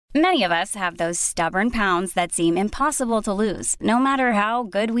Many of us have those stubborn pounds that seem impossible to lose, no matter how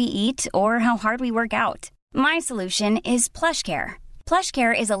good we eat or how hard we work out. My solution is PlushCare.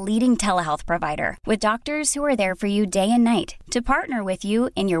 PlushCare is a leading telehealth provider with doctors who are there for you day and night to partner with you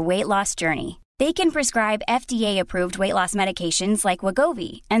in your weight loss journey. They can prescribe FDA-approved weight loss medications like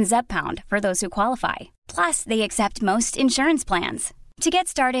Wegovy and Zepbound for those who qualify. Plus, they accept most insurance plans. To get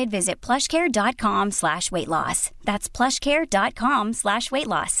started, visit plushcare.com/weightloss. That's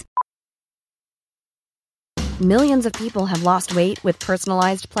plushcare.com/weightloss. Millions of people have lost weight with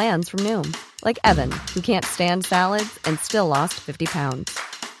personalized plans from Noom. Like Evan, who can't stand salads and still lost 50 pounds.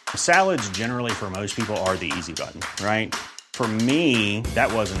 Salads generally for most people are the easy button, right? For me,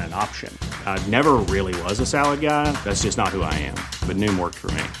 that wasn't an option. I never really was a salad guy. That's just not who I am. But Noom worked for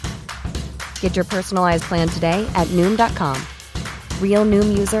me. Get your personalized plan today at Noom.com. Real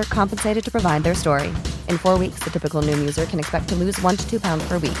Noom user compensated to provide their story. In 4 weeks, the typical Noom user can expect to lose 1 to 2 pounds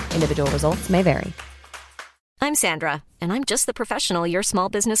per week. Individual results may vary. I'm Sandra, and I'm just the professional your small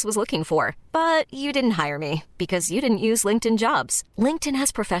business was looking for. But you didn't hire me because you didn't use LinkedIn Jobs. LinkedIn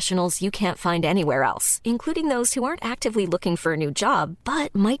has professionals you can't find anywhere else, including those who aren't actively looking for a new job,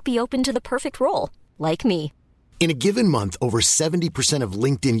 but might be open to the perfect role, like me. In a given month, over 70% of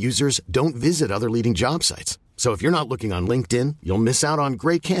LinkedIn users don't visit other leading job sites. So if you're not looking on LinkedIn, you'll miss out on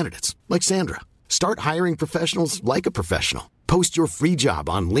great candidates like Sandra. Start hiring professionals like a professional. Post your free job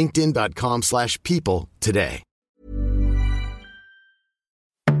on linkedin.com/people today.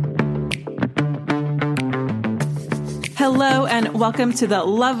 Hello and welcome to the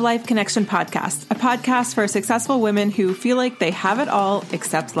Love Life Connection podcast, a podcast for successful women who feel like they have it all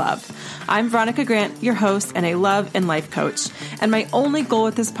except love. I'm Veronica Grant, your host and a love and life coach. And my only goal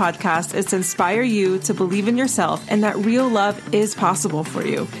with this podcast is to inspire you to believe in yourself and that real love is possible for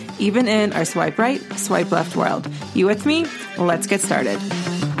you, even in our swipe right, swipe left world. You with me? Let's get started.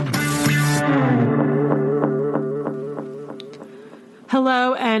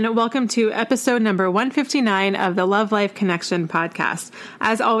 Hello, and welcome to episode number 159 of the Love Life Connection podcast.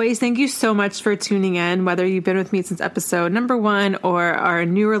 As always, thank you so much for tuning in, whether you've been with me since episode number 1 or are a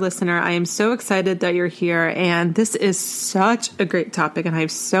newer listener. I am so excited that you're here, and this is such a great topic, and I have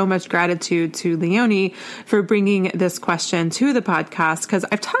so much gratitude to Leonnie for bringing this question to the podcast, because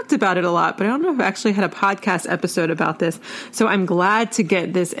I've talked about it a lot, but I don't know if I've actually had a podcast episode about this, so I'm glad to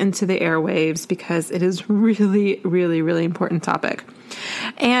get this into the airwaves because it is really, really, really important topic.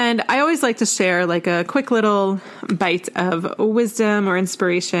 And I always like to share like a quick little bite of wisdom or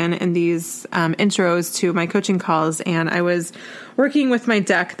inspiration in these intros to my coaching calls. And I was working with my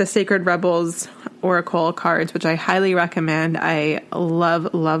deck, the Sacred Rebels Oracle cards, which I highly recommend. I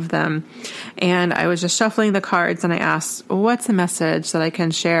love them. And I was just shuffling the cards and I asked, what's a message that I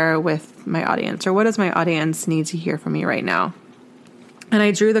can share with my audience? Or what does my audience need to hear from me right now? And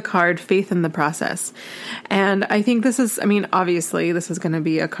I drew the card Faith in the Process. And I think this is, obviously this is going to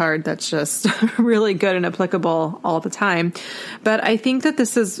be a card that's just really good and applicable all the time. But I think that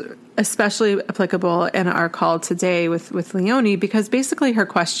this is especially applicable in our call today with Leonnie, because basically her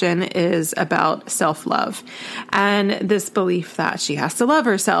question is about self-love and this belief that she has to love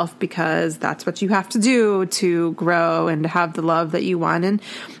herself because that's what you have to do to grow and to have the love that you want. And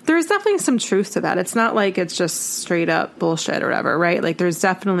there's definitely some truth to that. It's not like it's just straight up bullshit or whatever, right? Like there's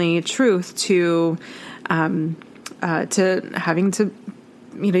definitely truth to having to,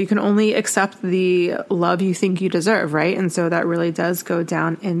 you can only accept the love you think you deserve, right? And so that really does go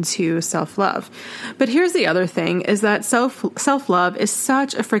down into self-love. But here's the other thing is that self-love is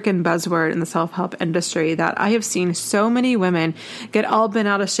such a freaking buzzword in the self-help industry that I have seen so many women get all bent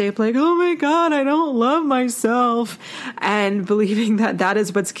out of shape, like, oh my God, I don't love myself, and believing that that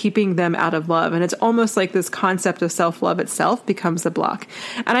is what's keeping them out of love. And it's almost like this concept of self-love itself becomes a block.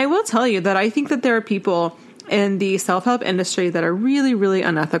 And I will tell you that I think that there are people in the self-help industry that are really, really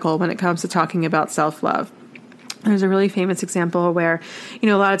unethical when it comes to talking about self-love. There's a really famous example where,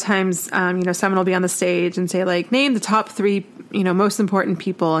 a lot of times, someone will be on the stage and say like, name the top 3, most important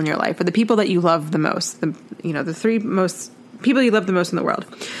people in your life, or the people that you love the most, the 3 most people you love the most in the world.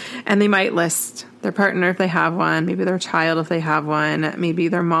 And they might list their partner if they have one, maybe their child if they have one, maybe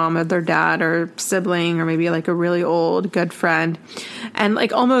their mom or their dad or sibling, or maybe like a really old good friend. And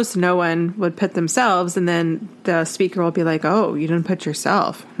like almost no one would put themselves. And then the speaker will be like, oh, you didn't put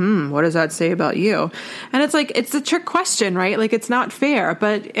yourself. What does that say about you? And it's like, it's a trick question, right? Like it's not fair.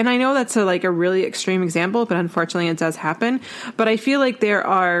 And I know that's a really extreme example, but unfortunately it does happen. But I feel like there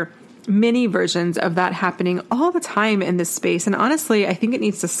are mini versions of that happening all the time in this space. And honestly, I think it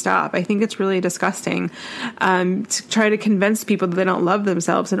needs to stop. I think it's really disgusting to try to convince people that they don't love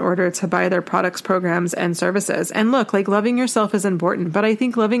themselves in order to buy their products, programs, and services. And look, like, loving yourself is important, but I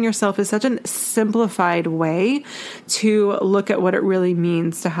think loving yourself is such a simplified way to look at what it really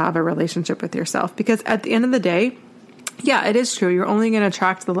means to have a relationship with yourself. Because at the end of the day, yeah, it is true. You're only going to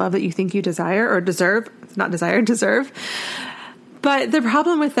attract the love that you think you desire or deserve, not desire, deserve. But the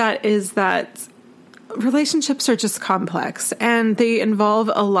problem with that is that relationships are just complex and they involve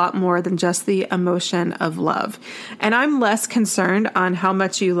a lot more than just the emotion of love. And I'm less concerned on how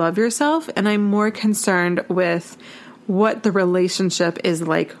much you love yourself, and I'm more concerned with what the relationship is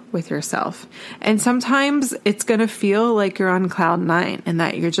like with yourself. And sometimes it's going to feel like you're on cloud nine and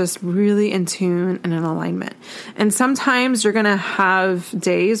that you're just really in tune and in alignment. And sometimes you're going to have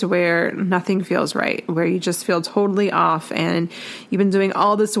days where nothing feels right, where you just feel totally off and you've been doing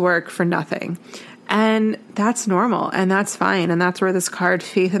all this work for nothing. And that's normal and that's fine. And that's where this card,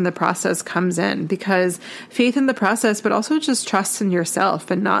 faith in the process, comes in, because faith in the process, but also just trust in yourself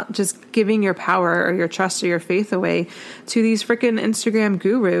and not just giving your power or your trust or your faith away to these freaking Instagram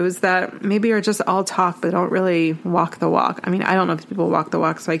gurus that maybe are just all talk, but don't really walk the walk. I mean, I don't know if people walk the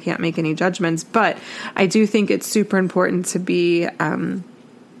walk, so I can't make any judgments, but I do think it's super important to be,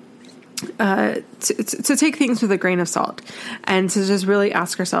 to take things with a grain of salt and to just really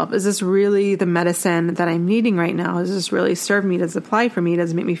ask yourself, is this really the medicine that I'm needing right now? Does this really serve me? Does it apply for me?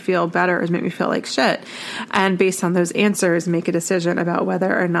 Does it make me feel better? Or does it make me feel like shit? And based on those answers, make a decision about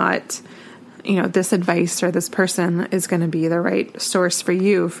whether or not, you know, this advice or this person is going to be the right source for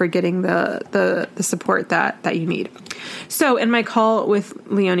you for getting the support that you need. So in my call with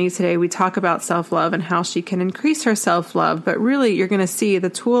Leonnie today, we talk about self-love and how she can increase her self-love. But really, you're going to see the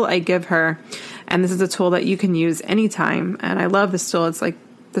tool I give her. And this is a tool that you can use anytime. And I love this tool. It's like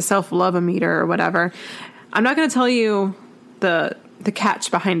the self-love-o-meter or whatever. I'm not going to tell you the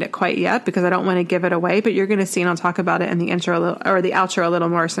catch behind it quite yet because I don't want to give it away, but you're going to see, and I'll talk about it in the intro or the outro a little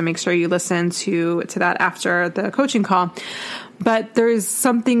more. So make sure you listen to that after the coaching call. But there's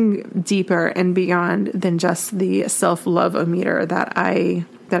something deeper and beyond than just the self-love-o-meter that I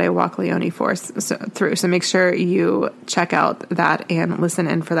walk Leonnie through. So make sure you check out that and listen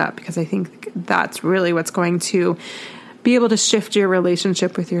in for that, because I think that's really what's going to be able to shift your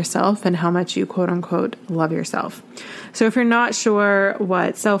relationship with yourself and how much you quote unquote love yourself. So if you're not sure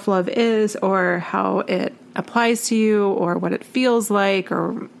what self-love is or how it applies to you or what it feels like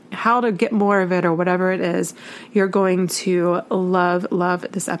or how to get more of it or whatever it is, you're going to love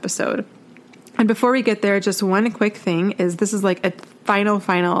this episode. And before we get there, just one quick thing is this is like a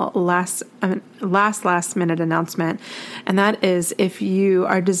final last minute announcement. And that is, if you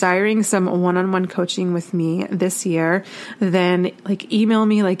are desiring some one-on-one coaching with me this year, then like email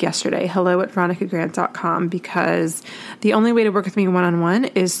me like yesterday, hello@veronicagrant.com, because the only way to work with me one-on-one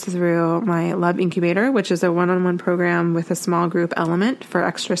is through my Love Incubator, which is a one-on-one program with a small group element for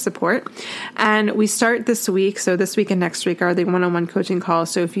extra support. And we start this week. So this week and next week are the one-on-one coaching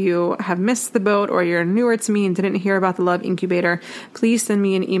calls. So if you have missed the boat or you're newer to me and didn't hear about the Love Incubator, please send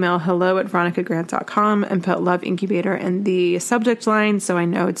me an email, hello@veronicagrant.com, and put Love Incubator in the subject line so I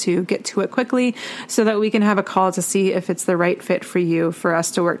know to get to it quickly so that we can have a call to see if it's the right fit for you for us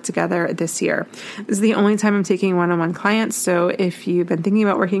to work together this year. This is the only time I'm taking one-on-one clients. So if you've been thinking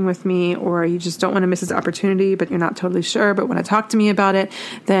about working with me or you just don't want to miss this opportunity, but you're not totally sure, but want to talk to me about it,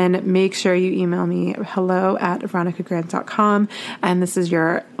 then make sure you email me, hello@veronicagrant.com. And this is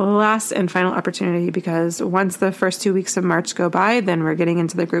your last and final opportunity, because once the first 2 weeks of March go by, then we're getting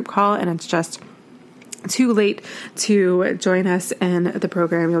into the group call and it's just too late to join us in the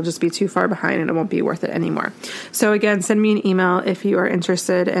program. You'll just be too far behind and it won't be worth it anymore. So again, send me an email if you are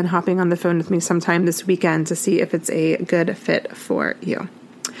interested in hopping on the phone with me sometime this weekend to see if it's a good fit for you.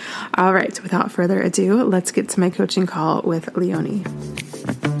 All right, without further ado, let's get to my coaching call with Leonnie.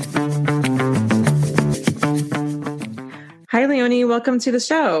 Hi, Leonnie. Welcome to the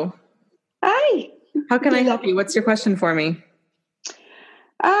show. Hi. How can I help you? What's your question for me?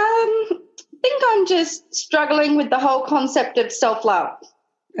 I think I'm just struggling with the whole concept of self-love.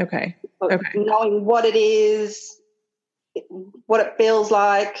 Okay. Knowing what it is, what it feels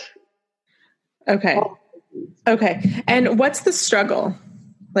like. Okay. And what's the struggle?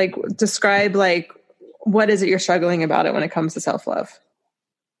 Like, describe, like, what is it you're struggling about it when it comes to self-love?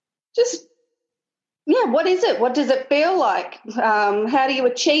 Just, what is it? What does it feel like? How do you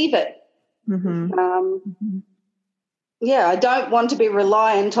achieve it? Mm-hmm. I don't want to be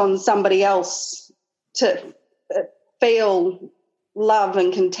reliant on somebody else to feel love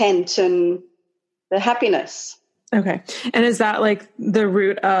and content and the happiness. Okay. And is that like the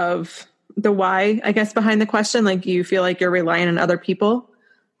root of the why, I guess, behind the question? Like you feel like you're relying on other people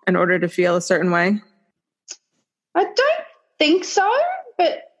in order to feel a certain way? I don't think so,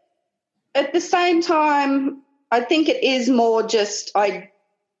 but at the same time, I think it is more just I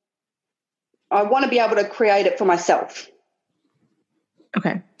want to be able to create it for myself.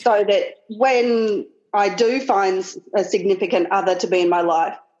 Okay. So that when I do find a significant other to be in my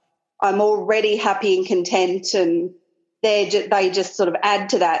life, I'm already happy and content, and they just sort of add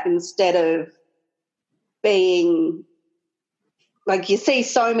to that instead of being like you see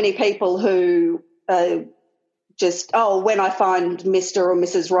so many people who just, when I find Mr. or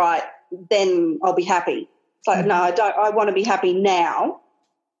Mrs. Right, then I'll be happy. It's like, no, I don't. I want to be happy now,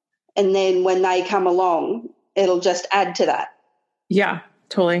 and then when they come along, it'll just add to that. Yeah.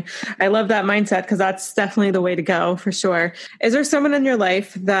 Totally. I love that mindset because that's definitely the way to go for sure. Is there someone in your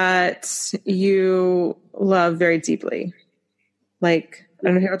life that you love very deeply? Like, I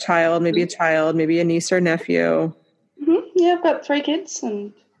don't know if you have a child, maybe a niece or nephew. Mm-hmm. Yeah, I've got 3 kids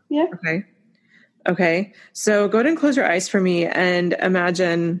and yeah. Okay. So go ahead and close your eyes for me and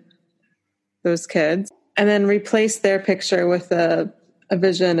imagine those kids and then replace their picture with a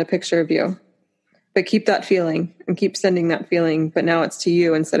picture of you. But keep that feeling and keep sending that feeling. But now it's to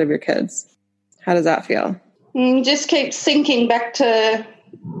you instead of your kids. How does that feel? Just keep sinking back to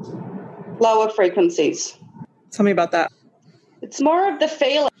lower frequencies. Tell me about that. It's more of the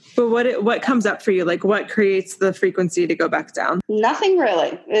feeling. But what comes up for you? Like what creates the frequency to go back down? Nothing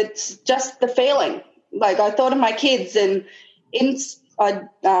really. It's just the feeling. Like I thought of my kids and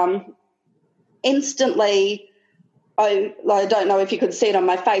instantly, I don't know if you could see it on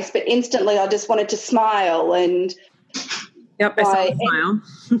my face, but instantly I just wanted to smile and yep, I saw the smile.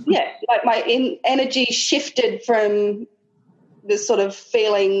 Yeah, like my energy shifted from this sort of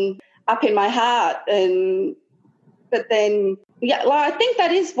feeling up in my heart, but then I think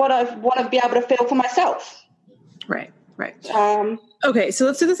that is what I want to be able to feel for myself. Right. Okay, so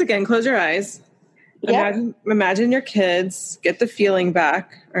let's do this again. Close your eyes. Yeah. Imagine your kids. Get the feeling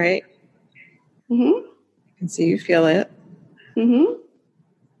back. Right. Mm-hmm. And see you feel it. Mm-hmm.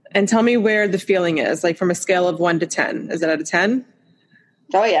 And tell me where the feeling is, like from a scale of 1 to 10. Is it at a 10?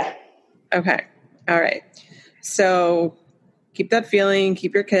 Oh, yeah. Okay. All right. So keep that feeling,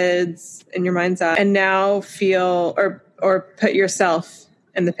 keep your kids in your mind's eye, and now feel or put yourself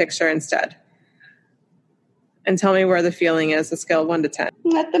in the picture instead. And tell me where the feeling is, a scale of 1 to 10.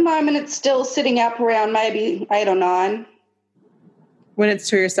 At the moment, it's still sitting up around maybe 8 or 9. When it's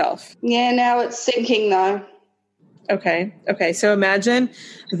to yourself? Yeah, now it's sinking though. Okay. So imagine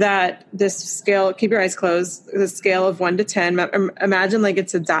that this scale, keep your eyes closed, the scale of 1 to 10, imagine like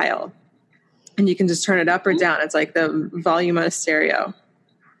it's a dial and you can just turn it up or down. It's like the volume on a stereo.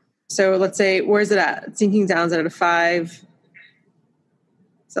 So let's say, where's it at? It's sinking down. Is it at a 5?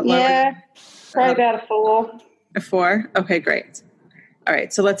 Is it lower? Yeah, probably about a 4. A 4? Okay, great. All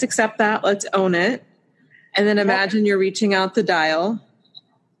right. So let's accept that. Let's own it. And then imagine you're reaching out the dial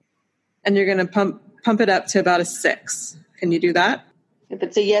and you're going to pump it up to about a 6. Can you do that? If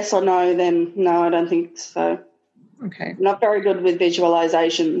it's a yes or no, then no, I don't think so. Okay. I'm not very good with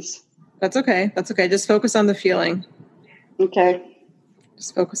visualizations. That's okay. Just focus on the feeling. Okay.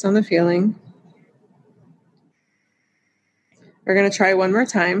 Just focus on the feeling. We're going to try one more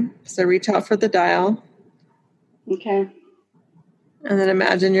time. So reach out for the dial. Okay. And then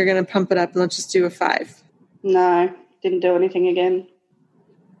imagine you're going to pump it up and let's just do a 5. No, didn't do anything again.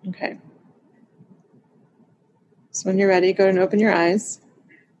 Okay. So when you're ready, go ahead and open your eyes.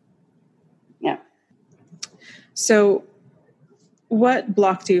 Yeah. So what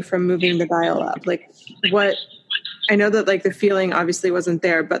blocked you from moving the dial up? Like what, I know that like the feeling obviously wasn't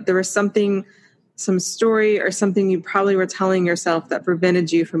there, but there was something, some story or something you probably were telling yourself that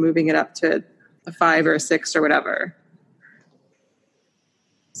prevented you from moving it up to a 5 or a 6 or whatever.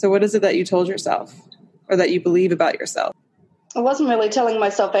 So what is it that you told yourself or that you believe about yourself? I wasn't really telling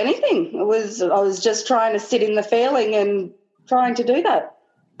myself anything. I was just trying to sit in the feeling and trying to do that.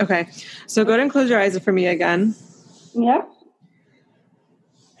 Okay. So go ahead and close your eyes for me again. Yep.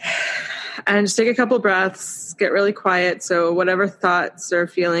 And just take a couple breaths, get really quiet. So whatever thoughts or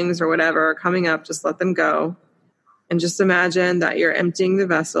feelings or whatever are coming up, just let them go. And just imagine that you're emptying the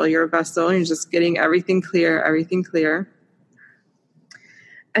vessel, your vessel, and you're just getting everything clear.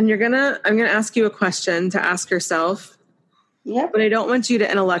 And I'm going to ask you a question to ask yourself. Yep. But I don't want you to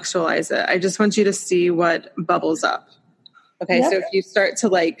intellectualize it. I just want you to see what bubbles up. Okay. Yep. So if you start to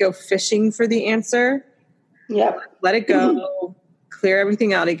like go fishing for the answer, yep, let it go, clear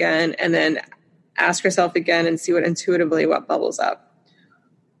everything out again, and then ask yourself again and see what bubbles up.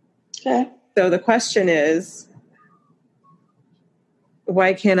 Okay. So the question is,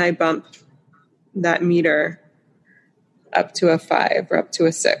 why can't I bump that meter up to a 5 or up to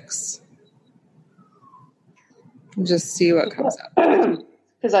a 6? Just see what comes up.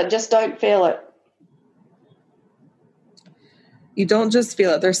 Because I just don't feel it. You don't just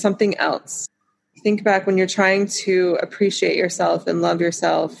feel it. There's something else. Think back when you're trying to appreciate yourself and love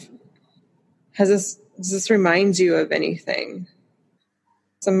yourself. Does this remind you of anything?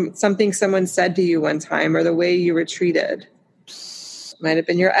 Something someone said to you one time, or the way you were treated? Might have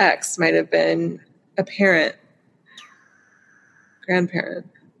been your ex, might have been a parent, grandparent.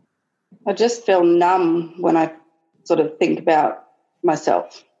 I just feel numb when I sort of think about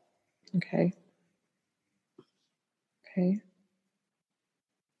myself. Okay.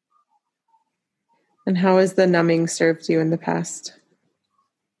 And how has the numbing served you in the past?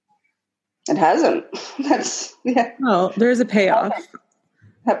 It hasn't. Well, there is a payoff.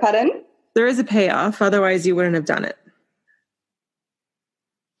 Pardon? There is a payoff. Otherwise, you wouldn't have done it.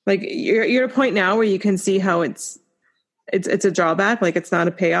 Like you're at a point now where you can see how it's a drawback. Like it's not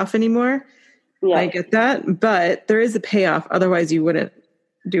a payoff anymore. Yeah. I get that, but there is a payoff. Otherwise, you wouldn't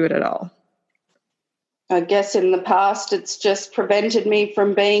do it at all. I guess in the past, it's just prevented me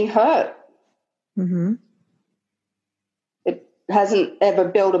from being hurt. Mm-hmm. It hasn't ever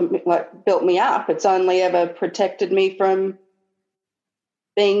built me up. It's only ever protected me from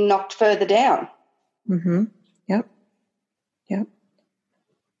being knocked further down. Mm-hmm. Yep.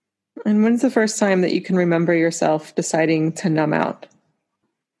 And when's the first time that you can remember yourself deciding to numb out?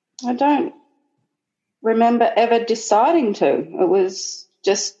 I don't remember ever deciding to. It was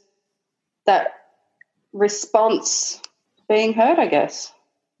just that response being hurt, I guess.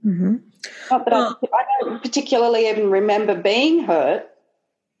 Mm-hmm. Not that I don't particularly even remember being hurt.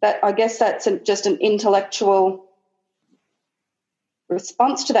 That I guess that's just an intellectual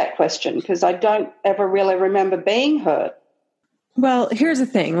response to that question, because I don't ever really remember being hurt. Well, here's the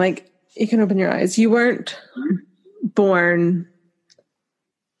thing. Like, you can open your eyes. You weren't born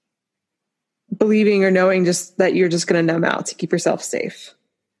believing or knowing just that you're just going to numb out to keep yourself safe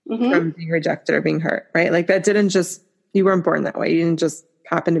from being rejected or being hurt, right? Like that you weren't born that way. You didn't just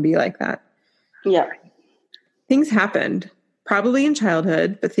happen to be like that. Yeah. Things happened, probably in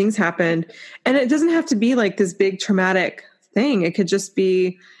childhood, but things happened. And it doesn't have to be like this big traumatic thing. It could just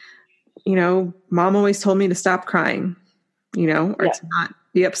be, mom always told me to stop crying, or to not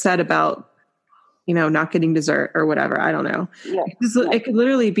be upset about, not getting dessert or whatever. I don't know. Yeah. It could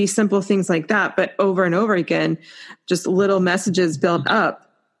literally be simple things like that, but over and over again, just little messages built up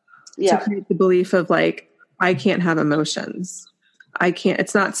to create the belief of like, I can't have emotions.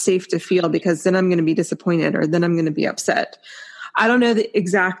 It's not safe to feel because then I'm going to be disappointed or then I'm going to be upset. I don't know the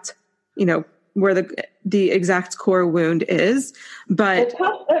exact, where the exact core wound is, but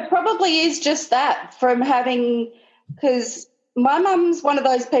it probably is just that from having, because my mum's one of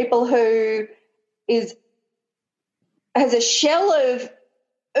those people who has a shell of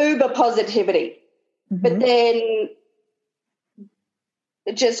uber positivity, but then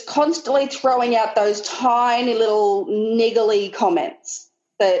just constantly throwing out those tiny little niggly comments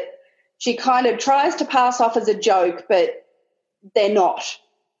that she kind of tries to pass off as a joke, but they're not.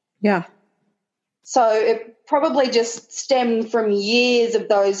 Yeah. So it probably just stemmed from years of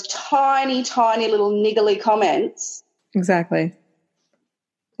those tiny, tiny little niggly comments. Exactly.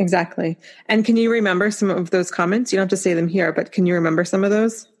 And can you remember some of those comments? You don't have to say them here, but can you remember some of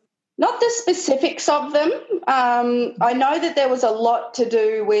those? Not the specifics of them. I know that there was a lot to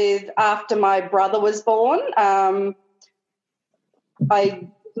do with after my brother was born. I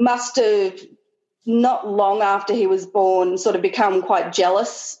must have, not long after he was born, sort of become quite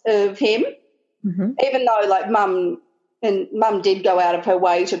jealous of him, even though like mum did go out of her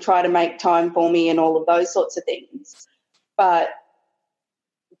way to try to make time for me and all of those sorts of things. But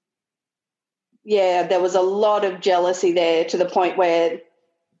yeah, there was a lot of jealousy there to the point where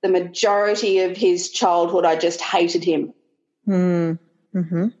the majority of his childhood I just hated him.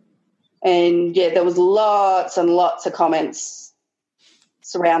 Mm-hmm. And, yeah, there was lots and lots of comments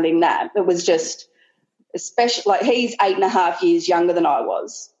surrounding that. It was just especially like he's 8.5 years younger than I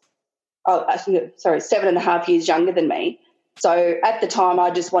was. 7.5 years younger than me. So at the time I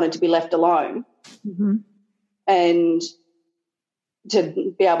just wanted to be left alone and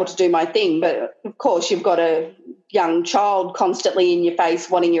to be able to do my thing. But, of course, you've got a young child constantly in your face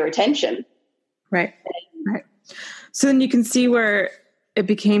wanting your attention. Right. So then you can see where it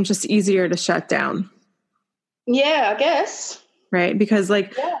became just easier to shut down. Yeah, I guess. Right? Because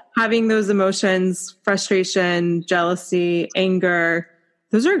having those emotions, frustration, jealousy, anger,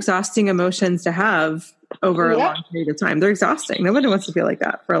 those are exhausting emotions to have over a long period of time. They're exhausting. Nobody wants to feel like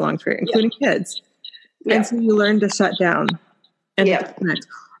that for a long period, including kids. And so you learn to shut down. and disconnect.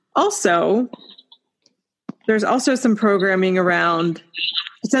 Also, there's also some programming around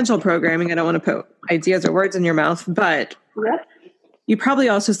potential programming. I don't want to put ideas or words in your mouth, but you probably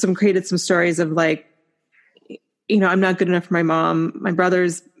also created some stories of like, I'm not good enough for my mom. My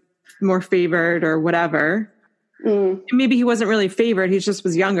brother's more favored or whatever. Maybe he wasn't really favored. He just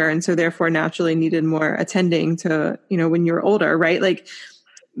was younger. And so therefore naturally needed more attending to, when you're older, right? Like,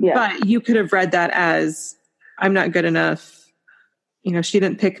 but you could have read that as, I'm not good enough. She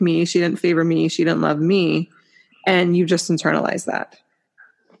didn't pick me. She didn't favor me. She didn't love me. And you just internalized that.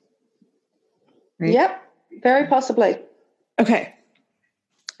 Right? Yep. Very possibly. Okay.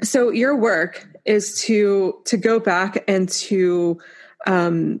 So your work is to go back and to,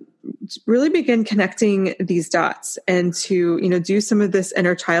 really begin connecting these dots and to, do some of this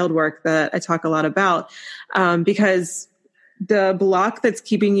inner child work that I talk a lot about, because the block that's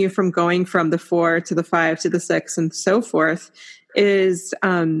keeping you from going from the 4 to the 5 to the 6 and so forth is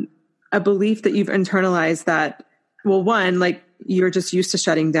a belief that you've internalized that, well, one, like you're just used to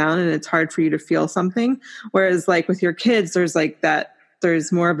shutting down and it's hard for you to feel something. Whereas like with your kids,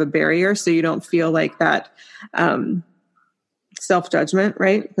 there's more of a barrier. So you don't feel like that, self-judgment,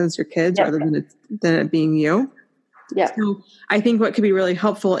 right? Because your kids rather than it being you. Yeah. So I think what could be really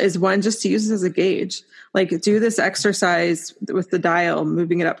helpful is one, just to use this as a gauge, like do this exercise with the dial,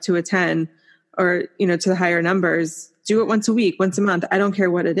 moving it up to a 10 or, to the higher numbers, do it once a week, once a month. I don't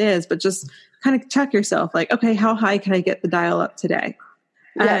care what it is, but just kind of check yourself like, okay, how high can I get the dial up today?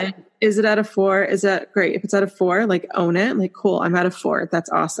 Is it at a 4? Is that great? If it's at a 4, like own it. Like, cool. I'm at a 4.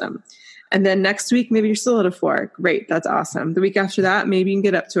 That's awesome. And then next week, maybe you're still at a 4. Great. That's awesome. The week after that, maybe you can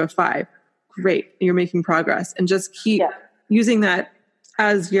get up to a 5. Great. You're making progress, and just keep using that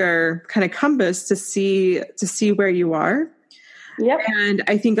as your kind of compass to see where you are. Yep. And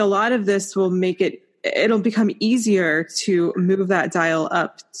I think a lot of this will it'll become easier to move that dial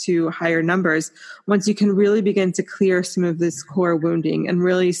up to higher numbers once you can really begin to clear some of this core wounding and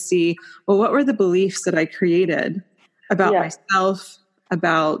really see, well, what were the beliefs that I created about myself,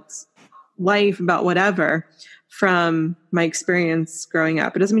 about life, about whatever, from my experience growing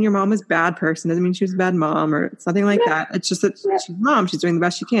up. It doesn't mean your mom was a bad person. It doesn't mean she was a bad mom or it's nothing like that. It's just that she's mom. She's doing the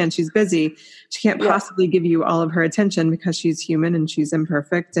best she can. She's busy. She can't possibly give you all of her attention because she's human and she's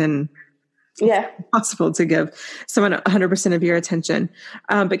imperfect, and it's impossible to give someone 100% of your attention.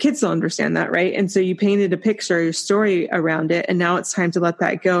 But kids don't understand that, right? And so you painted a picture, your story around it, and now it's time to let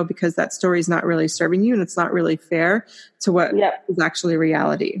that go because that story is not really serving you and it's not really fair to what is actually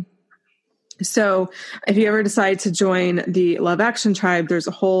reality. So if you ever decide to join the Love Action Tribe, there's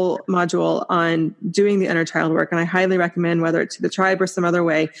a whole module on doing the inner child work. And I highly recommend, whether it's to the tribe or some other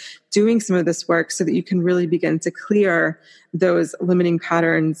way, doing some of this work so that you can really begin to clear those limiting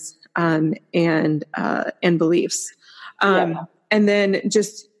patterns and beliefs. And then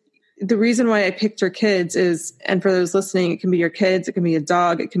just the reason why I picked your kids is, and for those listening, it can be your kids, it can be a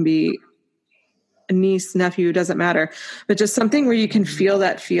dog, it can be a niece, nephew, it doesn't matter, but just something where you can feel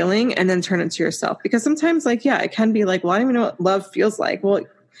that feeling and then turn it to yourself. Because sometimes it can be like, well, I don't even know what love feels like. Well,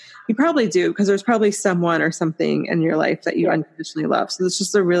 you probably do, because there's probably someone or something in your life that you unconditionally love. So it's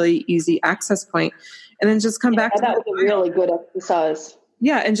just a really easy access point. And then just come back to that. Was a really good exercise.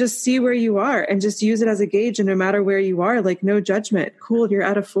 Yeah. And just see where you are and just use it as a gauge. And no matter where you are, like, no judgment. Cool. You're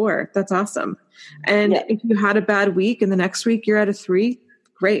at a 4. That's awesome. And if you had a bad week and the next week you're at a 3,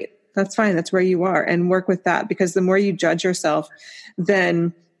 great. That's fine. That's where you are, and work with that, because the more you judge yourself,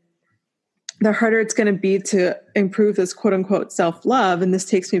 then the harder it's going to be to improve this quote unquote self-love. And this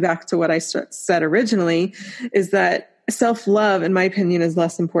takes me back to what I said originally, is that self-love, in my opinion, is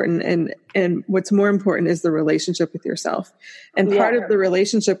less important. And what's more important is the relationship with yourself. And part of the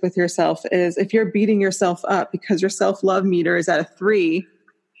relationship with yourself is, if you're beating yourself up because your self-love meter is at a 3,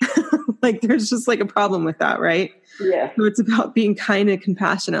 like there's just like a problem with that, right? Yeah. So it's about being kind and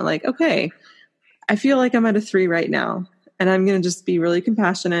compassionate. Like, okay, I feel like I'm at a 3 right now, and I'm going to just be really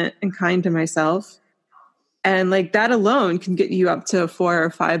compassionate and kind to myself. And like that alone can get you up to a 4 or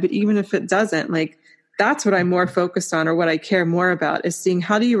 5. But even if it doesn't, like, that's what I'm more focused on, or what I care more about, is seeing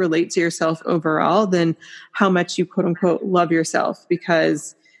how do you relate to yourself overall than how much you quote unquote love yourself,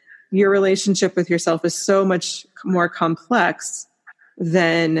 because your relationship with yourself is so much more complex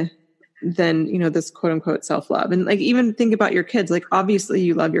than this quote unquote self-love. And like, even think about your kids. Like, obviously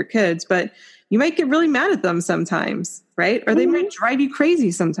you love your kids, but you might get really mad at them sometimes, right? Or they might drive you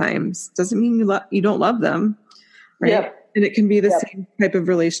crazy sometimes. Doesn't mean you don't love them, right? Yep. And it can be the same type of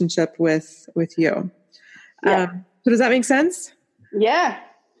relationship with you. So does that make sense? Yeah.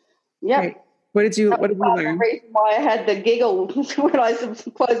 Yeah. Right. What did you learn? learn? The reason why I had the giggle when I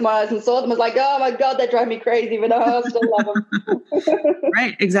closed my eyes and saw them, I was like, oh my God, that drove me crazy, but I still love them.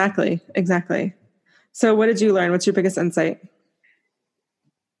 Right. Exactly. So what did you learn? What's your biggest insight?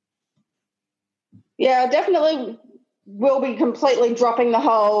 Yeah, I definitely will be completely dropping the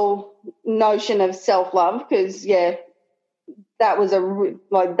whole notion of self-love because, that was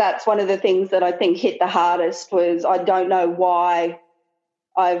that's one of the things that I think hit the hardest was I don't know why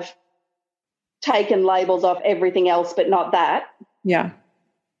I've taken labels off everything else but not that. Yeah.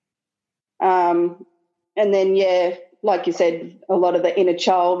 And then, like you said, a lot of the inner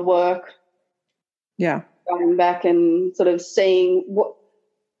child work. Yeah. Going back and sort of seeing what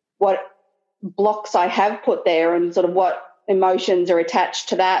blocks I have put there and sort of what emotions are attached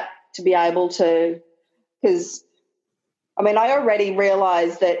to that to be able to, because I mean, I already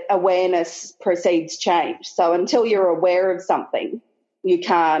realize that awareness precedes change. So until you're aware of something, you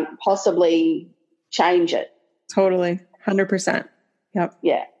can't possibly change it. Totally. 100%. Yep.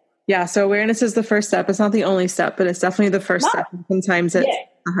 Yeah. Yeah. So awareness is the first step. It's not the only step, but it's definitely the first step. Sometimes it's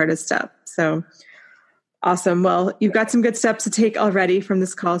the hardest step. So awesome. Well, you've got some good steps to take already from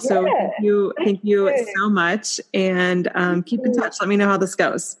this call. So thank you so much. And keep in touch. Let me know how this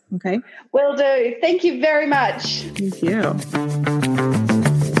goes. Okay. Will do. Thank you very much. Thank you.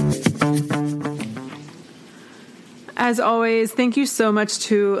 As always, thank you so much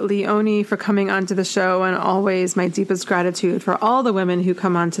to Leonnie for coming onto the show, and always my deepest gratitude for all the women who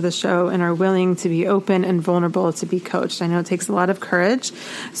come onto the show and are willing to be open and vulnerable to be coached. I know it takes a lot of courage.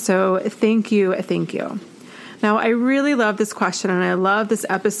 So thank you. Thank you. Now, I really love this question and I love this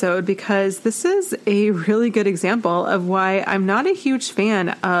episode because this is a really good example of why I'm not a huge fan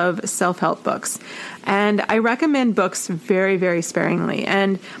of self-help books. And I recommend books very, very sparingly.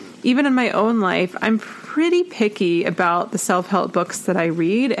 And even in my own life, I'm pretty picky about the self-help books that I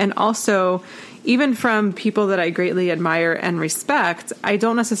read. And also, even from people that I greatly admire and respect, I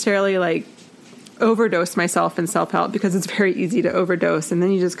don't necessarily overdose myself in self-help because it's very easy to overdose and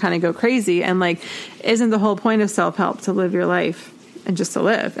then you just kind of go crazy. And isn't the whole point of self-help to live your life and just to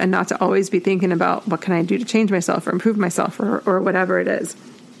live and not to always be thinking about what can I do to change myself or improve myself or whatever it is.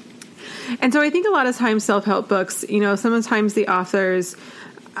 And so I think a lot of times self-help books, sometimes the authors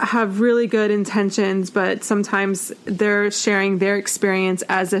have really good intentions, but sometimes they're sharing their experience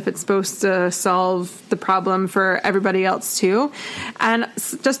as if it's supposed to solve the problem for everybody else too. And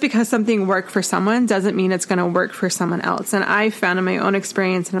just because something worked for someone doesn't mean it's going to work for someone else. And I found in my own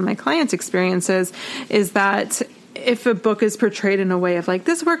experience and in my clients' experiences is that if a book is portrayed in a way of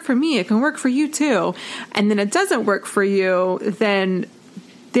this worked for me, it can work for you too, and then it doesn't work for you, then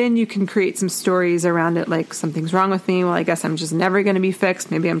you can create some stories around it, like something's wrong with me. Well, I guess I'm just never going to be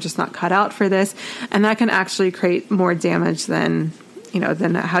fixed. Maybe I'm just not cut out for this. And that can actually create more damage than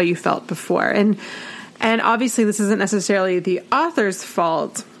how you felt before. And obviously this isn't necessarily the author's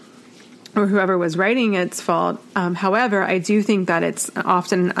fault or whoever was writing its fault. However, I do think that it's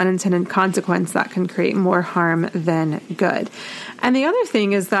often an unintended consequence that can create more harm than good. And the other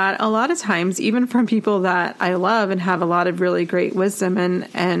thing is that a lot of times, even from people that I love and have a lot of really great wisdom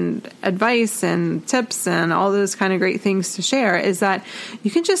and advice and tips and all those kind of great things to share, is that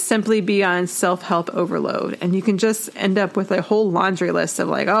you can just simply be on self-help overload. And you can just end up with a whole laundry list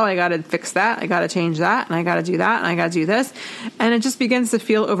of I got to fix that, I got to change that, and I got to do that, and I got to do this. And it just begins to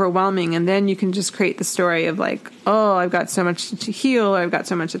feel overwhelming. And then you can just create the story of I've got so much to heal, or I've got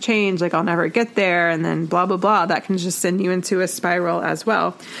so much to change, I'll never get there. And then blah, blah, blah. That can just send you into a spiral as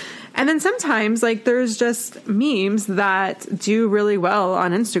well. And then sometimes there's just memes that do really well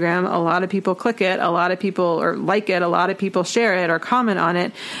on Instagram. A lot of people click it. A lot of people or like it. A lot of people share it or comment on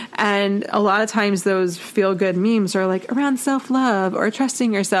it. And a lot of times those feel good memes are around self-love or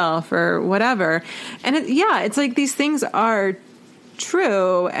trusting yourself or whatever. And it's these things are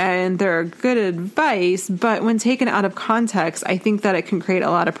true and they're good advice, but when taken out of context, I think that it can create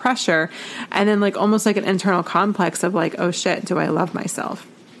a lot of pressure and then almost an internal complex of oh shit, do I love myself?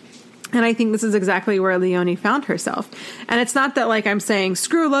 And I think this is exactly where Leonnie found herself. And it's not that I'm saying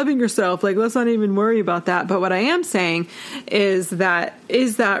screw loving yourself, let's not even worry about that. But what I am saying is that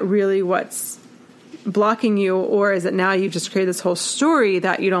really what's blocking you, or is it now you just create this whole story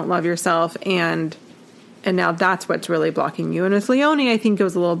that you don't love yourself and now that's what's really blocking you. And with Leonnie, I think it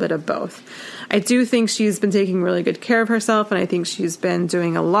was a little bit of both. I do think she's been taking really good care of herself, and I think she's been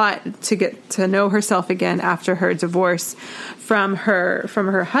doing a lot to get to know herself again after her divorce from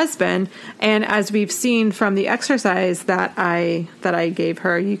her husband. And as we've seen from the exercise that I gave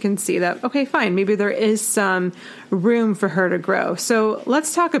her, you can see that, okay, fine, maybe there is some room for her to grow. So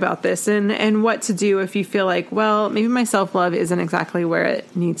let's talk about this and what to do if you feel like, well, maybe my self-love isn't exactly where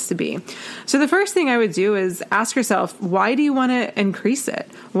it needs to be. So the first thing I would do is ask yourself, why do you want to increase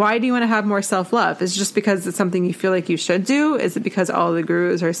it? Why do you want to have more self-love? Is it just because it's something you feel like you should do? Is it because all the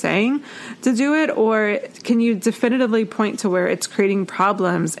gurus are saying to do it? Or can you definitively point to where it's creating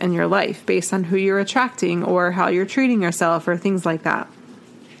problems in your life based on who you're attracting or how you're treating yourself or things like that?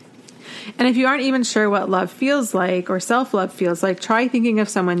 And if you aren't even sure what love feels like or self-love feels like, try thinking of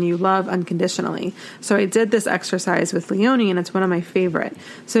someone you love unconditionally. So I did this exercise with Leonnie, and it's one of my favorite.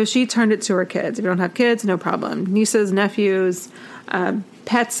 So she turned it to her kids. If you don't have kids, no problem. Nieces, nephews,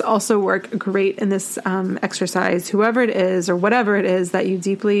 pets also work great in this exercise. Whoever it is or whatever it is that you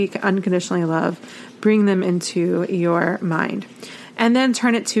deeply, unconditionally love, bring them into your mind. And then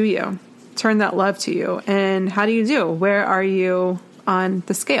turn it to you. Turn that love to you. And how do you do? Where are you on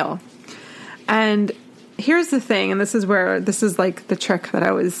the scale? And here's the thing, and this is like the trick that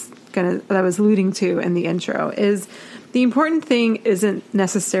I was alluding to in the intro, is the important thing isn't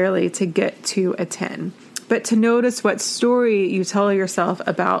necessarily to get to a 10, but to notice what story you tell yourself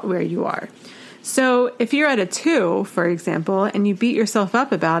about where you are. So if you're at a 2, for example, and you beat yourself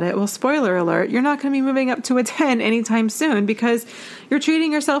up about it, well, spoiler alert, you're not going to be moving up to a 10 anytime soon because you're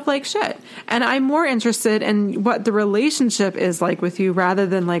treating yourself like shit. And I'm more interested in what the relationship is like with you rather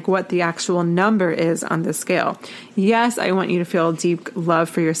than like what the actual number is on the scale. Yes, I want you to feel deep love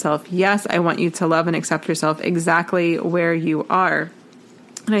for yourself. Yes, I want you to love and accept yourself exactly where you are.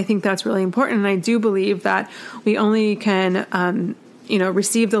 And I think that's really important. And I do believe that we only can,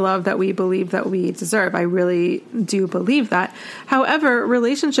 receive the love that we believe that we deserve. I really do believe that. However,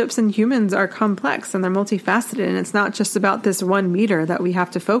 relationships and humans are complex and they're multifaceted, and it's not just about this one meter that we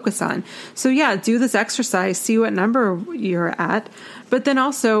have to focus on. So yeah, do this exercise, see what number you're at, but then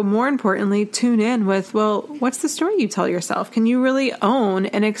also, more importantly, tune in with, well, what's the story you tell yourself? Can you really own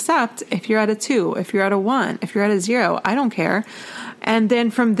and accept if you're at a 2, if you're at a 1, if you're at a 0? I don't care. And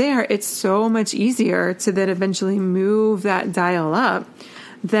then from there, it's so much easier to then eventually move that dial up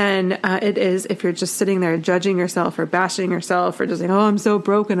than it is if you're just sitting there judging yourself or bashing yourself or just saying, oh, I'm so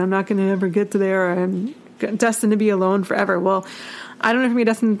broken, I'm not going to ever get to there, or I'm destined to be alone forever. Well, I don't know if you're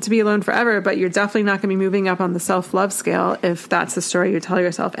destined to be alone forever, but you're definitely not going to be moving up on the self-love scale if that's the story you tell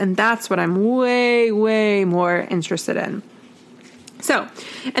yourself. And that's what I'm way, way more interested in. So,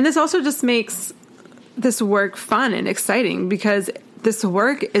 and this also just makes this work fun and exciting because this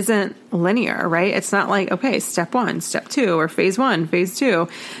work isn't linear, right? It's not like, okay, step 1, step 2, or phase 1, phase 2.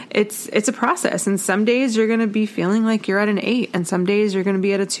 It's a process. And some days you're going to be feeling like you're at an 8, and some days you're going to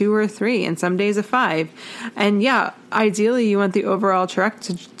be at a 2 or a 3, and some days a 5. And yeah, ideally you want the overall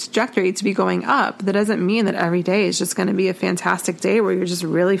trajectory to be going up. That doesn't mean that every day is just going to be a fantastic day where you're just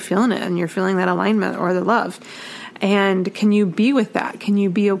really feeling it and you're feeling that alignment or the love. And can you be with that? Can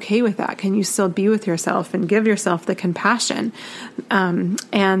you be okay with that? Can you still be with yourself and give yourself the compassion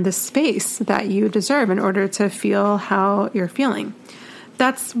and the space that you deserve in order to feel how you're feeling?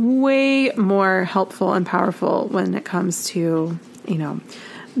 That's way more helpful and powerful when it comes to,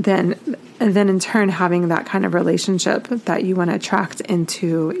 then in turn having that kind of relationship that you want to attract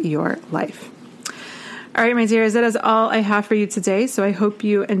into your life. All right, my dears, that is all I have for you today. So I hope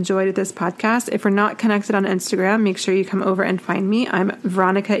you enjoyed this podcast. If we're not connected on Instagram, make sure you come over and find me. I'm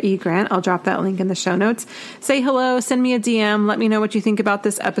Veronica E. Grant. I'll drop that link in the show notes. Say hello, send me a DM. Let me know what you think about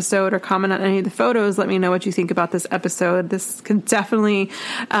this episode or comment on any of the photos. Let me know what you think about this episode. This can definitely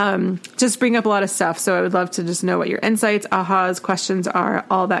just bring up a lot of stuff. So I would love to just know what your insights, ahas, questions are,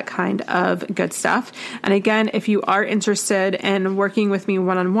 all that kind of good stuff. And again, if you are interested in working with me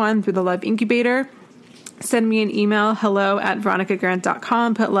one-on-one through the Love Incubator, send me an email,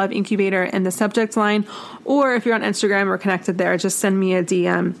 hello@veronicagrant.com, put Love Incubator in the subject line, or if you're on Instagram or connected there, just send me a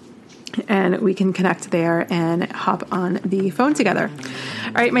DM and we can connect there and hop on the phone together.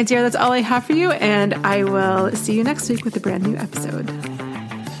 All right, my dear, that's all I have for you, and I will see you next week with a brand new episode.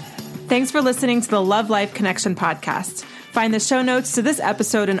 Thanks for listening to the Love Life Connection podcast. Find the show notes to this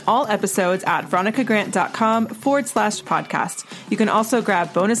episode and all episodes at veronicagrant.com/podcast. You can also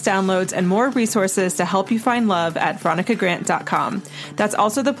grab bonus downloads and more resources to help you find love at veronicagrant.com. That's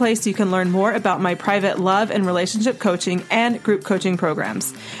also the place you can learn more about my private love and relationship coaching and group coaching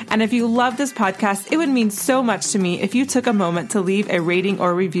programs. And if you love this podcast, it would mean so much to me if you took a moment to leave a rating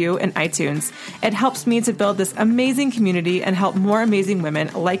or review in iTunes. It helps me to build this amazing community and help more amazing women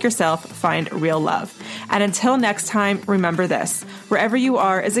like yourself find real love. And until next time, remember this: wherever you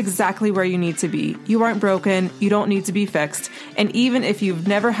are is exactly where you need to be. You aren't broken. You don't need to be fixed. And even if you've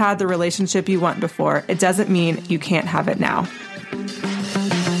never had the relationship you want before, it doesn't mean you can't have it now.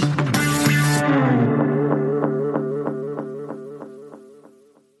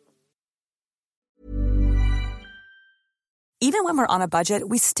 Even when we're on a budget,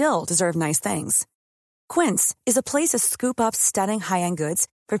 we still deserve nice things. Quince is a place to scoop up stunning high-end goods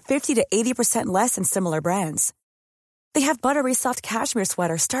for 50 to 80% less than similar brands. They have buttery soft cashmere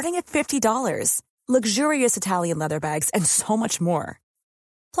sweaters starting at $50, luxurious Italian leather bags, and so much more.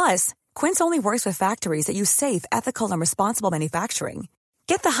 Plus, Quince only works with factories that use safe, ethical, and responsible manufacturing.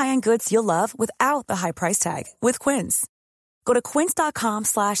 Get the high-end goods you'll love without the high price tag with Quince. Go to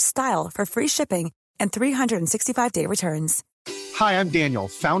quince.com/style for free shipping and 365-day returns. Hi, I'm Daniel,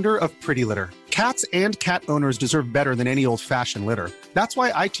 founder of Pretty Litter. Cats and cat owners deserve better than any old-fashioned litter. That's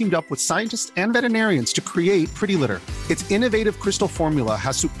why I teamed up with scientists and veterinarians to create Pretty Litter. Its innovative crystal formula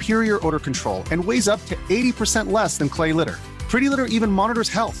has superior odor control and weighs up to 80% less than clay litter. Pretty Litter even monitors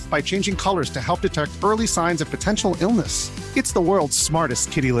health by changing colors to help detect early signs of potential illness. It's the world's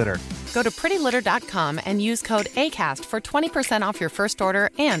smartest kitty litter. Go to prettylitter.com and use code ACAST for 20% off your first order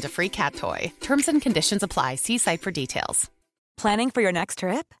and a free cat toy. Terms and conditions apply. See site for details. Planning for your next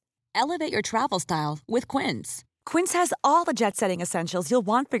trip? Elevate your travel style with Quince. Quince has all the jet-setting essentials you'll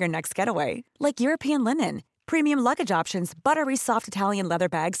want for your next getaway, like European linen, premium luggage options, buttery soft Italian leather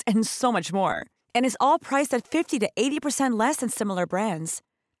bags, and so much more. And is all priced at 50 to 80% less than similar brands.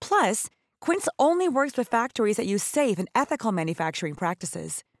 Plus, Quince only works with factories that use safe and ethical manufacturing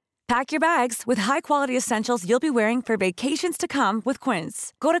practices. Pack your bags with high-quality essentials you'll be wearing for vacations to come with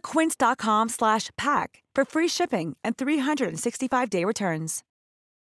Quince. Go to quince.com/pack for free shipping and 365-day returns.